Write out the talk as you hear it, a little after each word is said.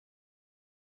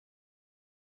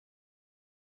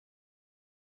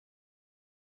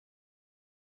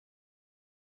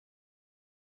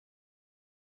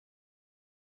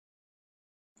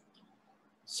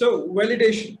So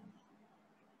validation.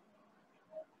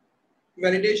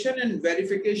 Validation and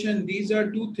verification, these are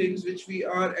two things which we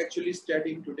are actually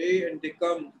studying today, and they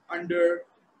come under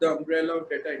the umbrella of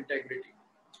data integrity.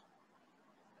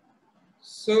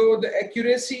 So the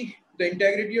accuracy, the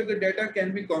integrity of the data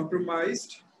can be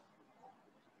compromised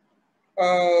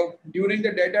during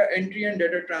the data entry and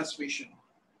data transmission.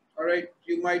 All right,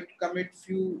 you might commit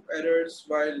few errors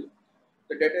while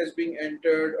the data is being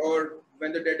entered, or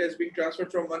when the data is being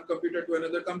transferred from one computer to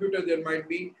another computer, there might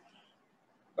be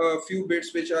a few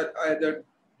bits which are either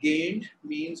gained,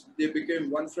 means they became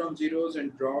one from zeros,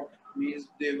 and dropped, means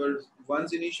they were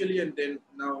ones initially and then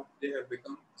now they have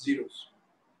become zeros.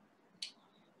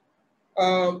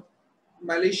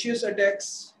 Malicious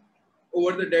attacks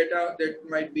over the data, that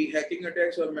might be hacking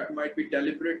attacks or might be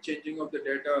deliberate changing of the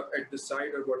data at the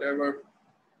site or whatever,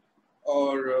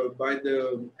 or by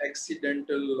the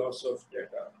accidental loss of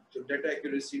data. So data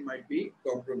accuracy might be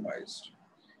compromised.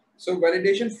 So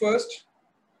validation first.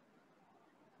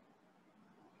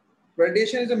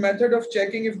 Validation is a method of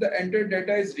checking if the entered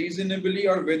data is reasonably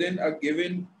or within a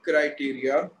given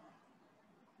criteria,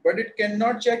 but it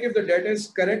cannot check if the data is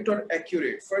correct or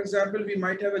accurate. For example, we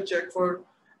might have a check for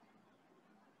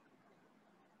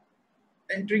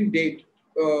entering date,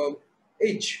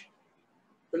 age.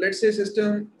 So let's say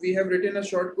system, we have written a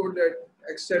short code that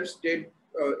accepts date,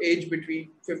 age between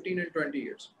 15 and 20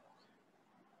 years.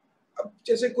 अब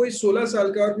जैसे कोई 16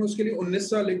 साल का और मैं उसके लिए 19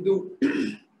 साल लिख दूं,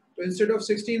 so instead of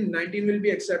 16, 19 will be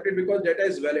accepted because data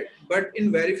is valid. But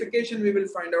in verification, we will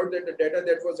find out that the data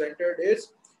that was entered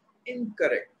is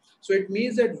incorrect. So it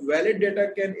means that valid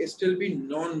data can still be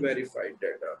non-verified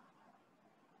data.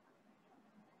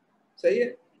 सही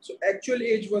है? So actual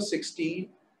age was 16.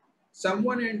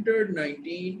 Someone entered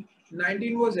 19.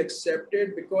 19 was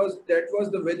accepted because that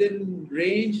was the within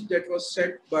range that was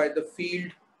set by the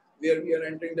field where we are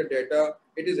entering the data.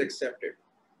 It is accepted.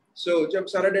 So जब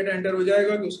सारा data enter हो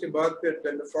जाएगा तो उसके बाद फिर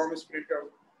then the form is printed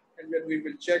out, and when we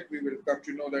will check, we will come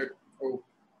to know that, oh,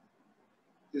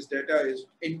 this data is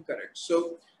incorrect.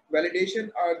 So validation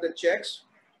are the checks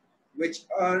which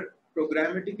are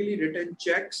programmatically written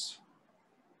checks,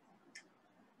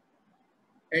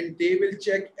 and they will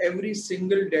check every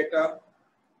single data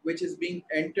which is being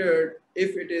entered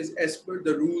if it is as per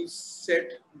the rules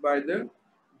set by the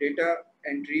data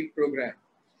entry program.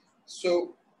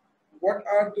 So what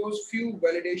are those few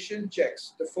validation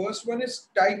checks? The first one is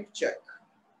type check.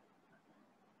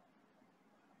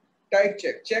 Type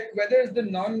check. Check whether the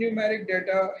non-numeric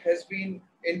data has been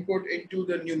input into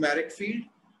the numeric field.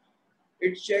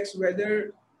 It checks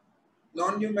whether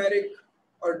non-numeric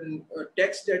or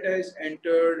text data is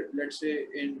entered, let's say,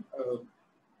 in a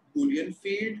Boolean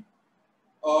field,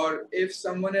 or if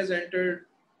someone has entered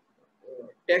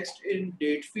text in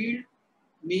date field,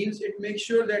 means it makes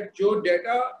sure that जो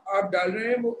data आप डाल रहे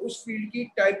हैं वो उस field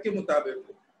की type के मुताबिक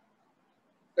हो.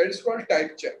 That is called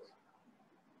type check.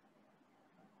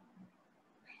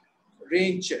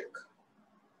 Range check.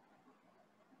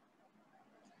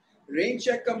 Range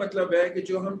check का मतलब है कि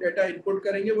जो हम data input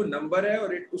करेंगे वो number है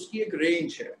और उसकी एक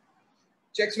range है.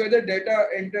 Checks whether data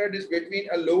entered is between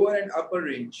a lower and upper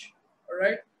range. All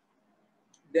right.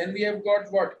 Then we have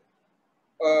got what?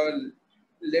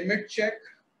 Limit check.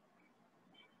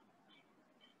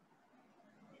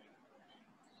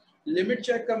 Limit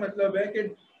check का मतलब है कि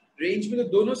रेंज में तो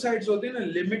दोनों साइड्स होते हैं ना,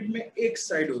 लिमिट में एक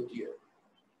साइड होती है.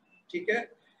 ठीक है,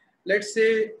 let's say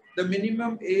the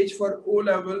minimum age for O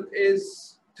level is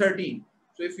 13.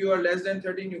 So if you are less than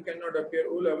 13, you cannot appear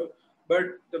O level,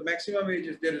 but the maximum age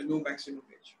is, there is no maximum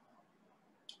age.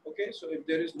 Okay, so if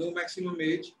there is no maximum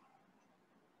age,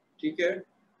 ठीक है,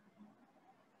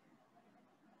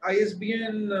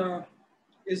 ISBN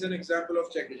is an example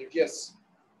of check digit. Yes.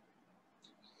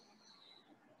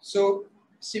 So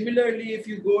similarly, if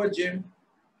you go a gym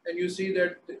and you see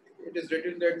that it is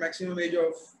written that maximum age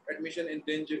of admission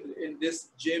in this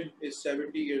gym is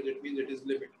 70 years, it means it is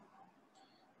limited.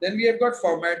 Then we have got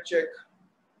format check.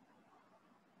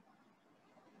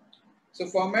 So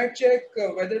format check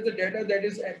whether the data that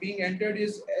is being entered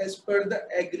is as per the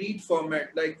agreed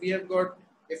format. Like we have got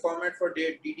a format for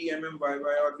date, DD, MM,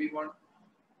 YY, or we want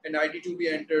an ID to be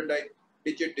entered like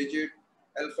digit, digit,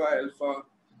 alpha, alpha,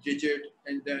 digit,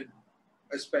 and then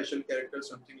a special character,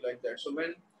 something like that. So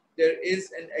when there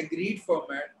is an agreed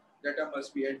format, data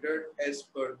must be entered as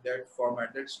per that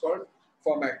format. That's called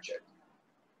format check.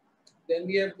 Then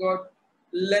we have got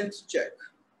length check.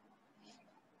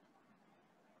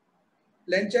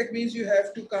 Length check means you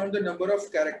have to count the number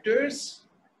of characters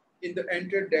in the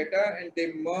entered data, and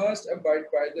they must abide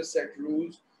by the set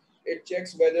rules. It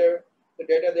checks whether the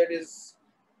data that is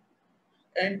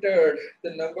entered,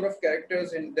 the number of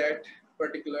characters in that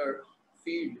particular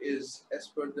field is as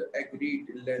per the agreed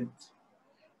length.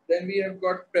 Then we have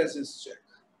got presence check.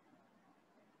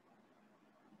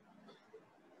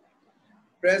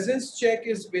 Presence check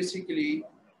is basically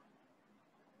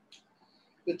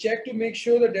the check to make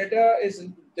sure the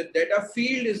data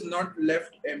field is not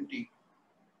left empty.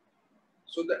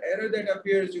 So the error that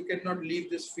appears, you cannot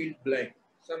leave this field blank.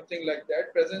 Something like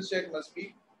that. Presence check must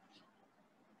be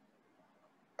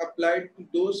applied to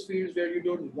those fields where you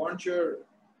don't want your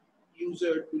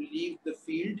user to leave the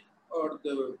field or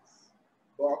the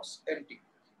box empty.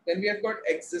 Then we have got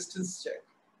existence check.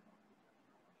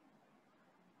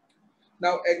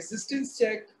 Now existence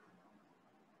check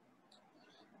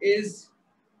is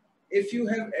if you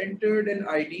have entered an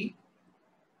ID,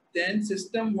 then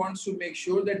system wants to make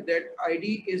sure that that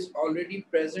ID is already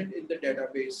present in the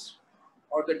database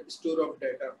or the store of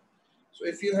data. So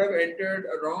if you have entered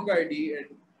a wrong ID and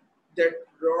that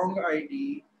wrong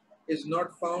ID is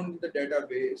not found in the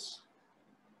database,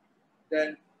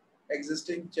 then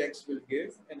existing checks will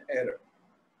give an error.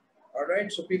 All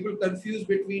right, so people confuse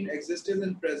between existence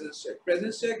and presence check.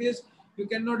 Presence check is you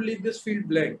cannot leave this field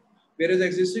blank, whereas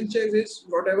existing check is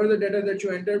whatever the data that you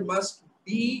enter must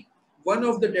be one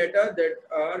of the data that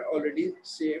are already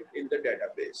saved in the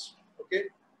database. Okay,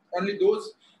 only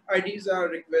those IDs are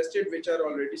requested which are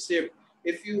already saved.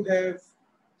 If you have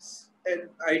an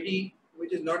ID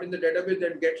which is not in the database,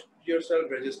 then get yourself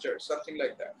registered, something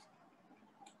like that.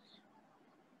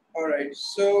 All right,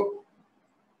 so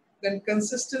then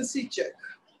consistency check.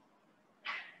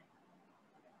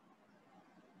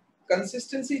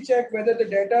 Consistency check whether the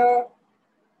data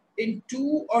in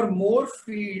two or more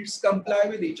fields comply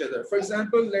with each other. For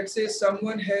example, let's say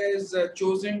someone has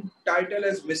chosen title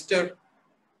as Mr.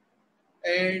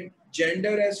 and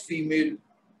gender as female.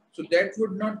 So that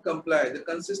would not comply. The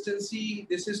consistency,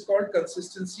 this is called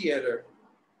consistency error.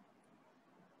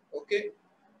 Okay.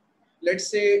 Let's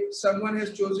say someone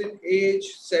has chosen age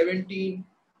 17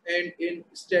 and in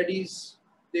studies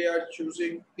they are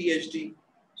choosing PhD.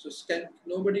 So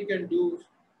nobody can do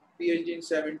PhD in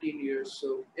 17 years.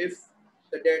 So if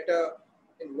the data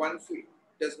in one field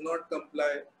does not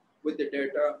comply with the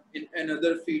data in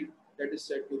another field, that is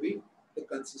said to be the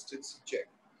consistency check.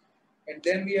 And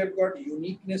then we have got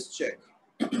uniqueness check.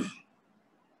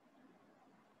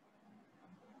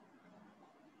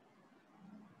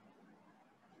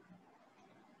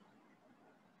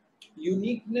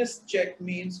 Uniqueness check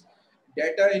means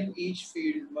data in each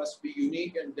field must be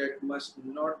unique and that must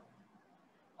not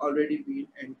already been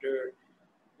entered,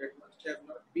 that must have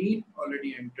not been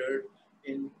already entered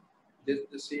in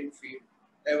the same field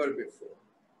ever before.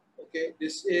 Okay,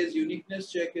 this is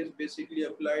uniqueness check is basically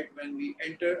applied when we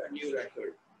enter a new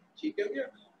record. ठीक है क्या?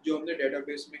 जो हमने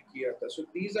database में किया था. So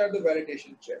these are the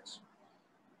validation checks.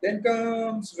 Then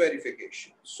comes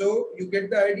verification. So you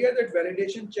get the idea that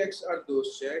validation checks are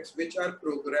those checks which are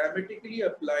programmatically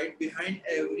applied behind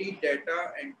every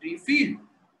data entry field.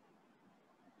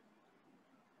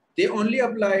 They only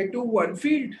apply to one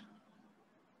field.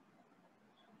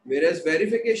 Whereas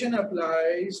verification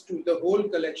applies to the whole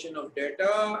collection of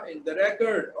data in the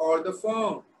record or the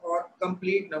form or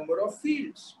complete number of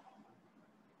fields.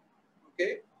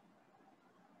 Okay.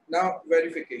 Now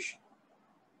verification.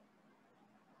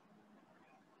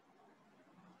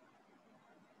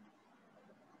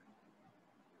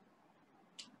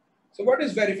 So what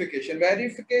is verification?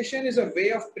 Verification is a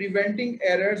way of preventing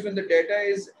errors when the data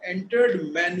is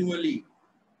entered manually.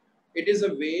 It is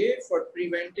a way for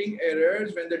preventing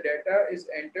errors when the data is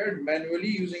entered manually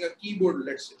using a keyboard,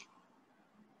 let's say.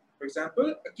 For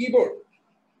example, a keyboard.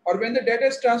 Or when the data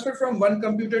is transferred from one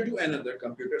computer to another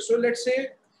computer. So let's say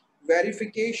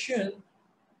verification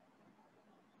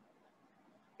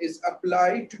is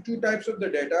applied to two types of the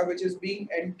data which is being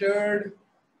entered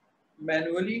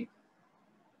manually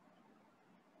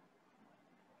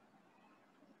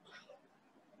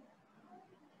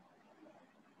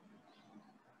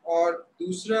or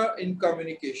दूसरा in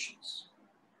communications.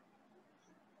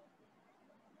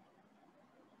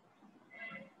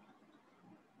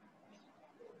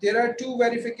 There are two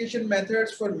verification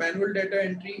methods for manual data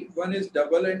entry. One is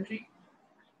double entry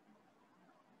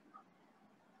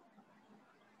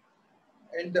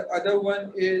and the other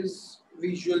one is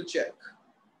visual check.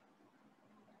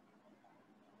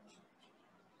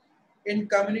 In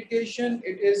communication,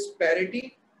 it is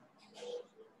parity.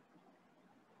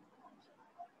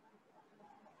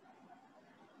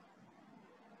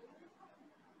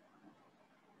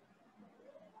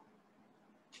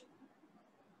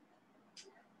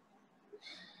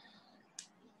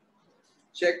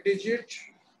 Check digit.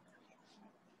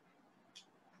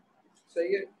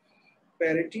 सही है,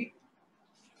 parity,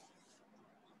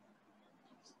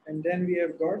 and then we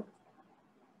have got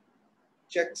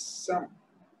checksum.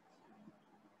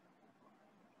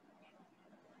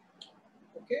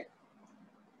 Okay,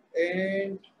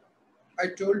 and I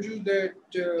told you that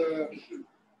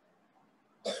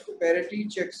parity,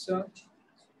 checksum,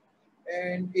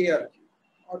 and ARQ,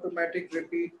 automatic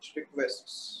repeat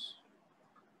requests.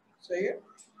 Say it.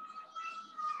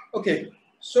 Okay,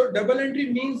 so double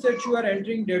entry means that you are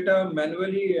entering data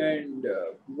manually, and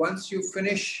once you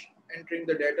finish entering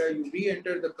the data, you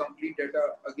re-enter the complete data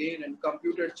again, and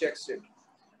computer checks it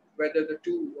whether the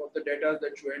two of the data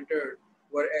that you entered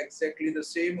were exactly the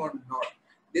same or not.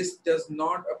 This does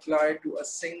not apply to a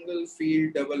single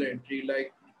field double entry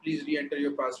like please re-enter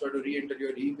your password or re-enter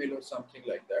your email or something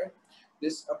like that.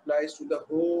 This applies to the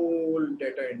whole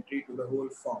data entry, to the whole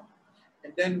form.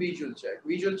 And then visual check.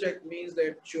 Visual check means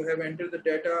that you have entered the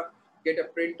data, get a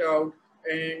printout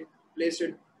and place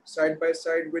it side by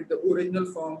side with the original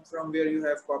form from where you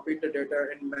have copied the data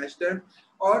and match them,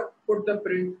 or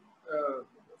uh,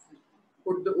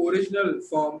 put the original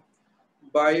form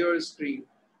by your screen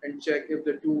and check if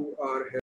the two are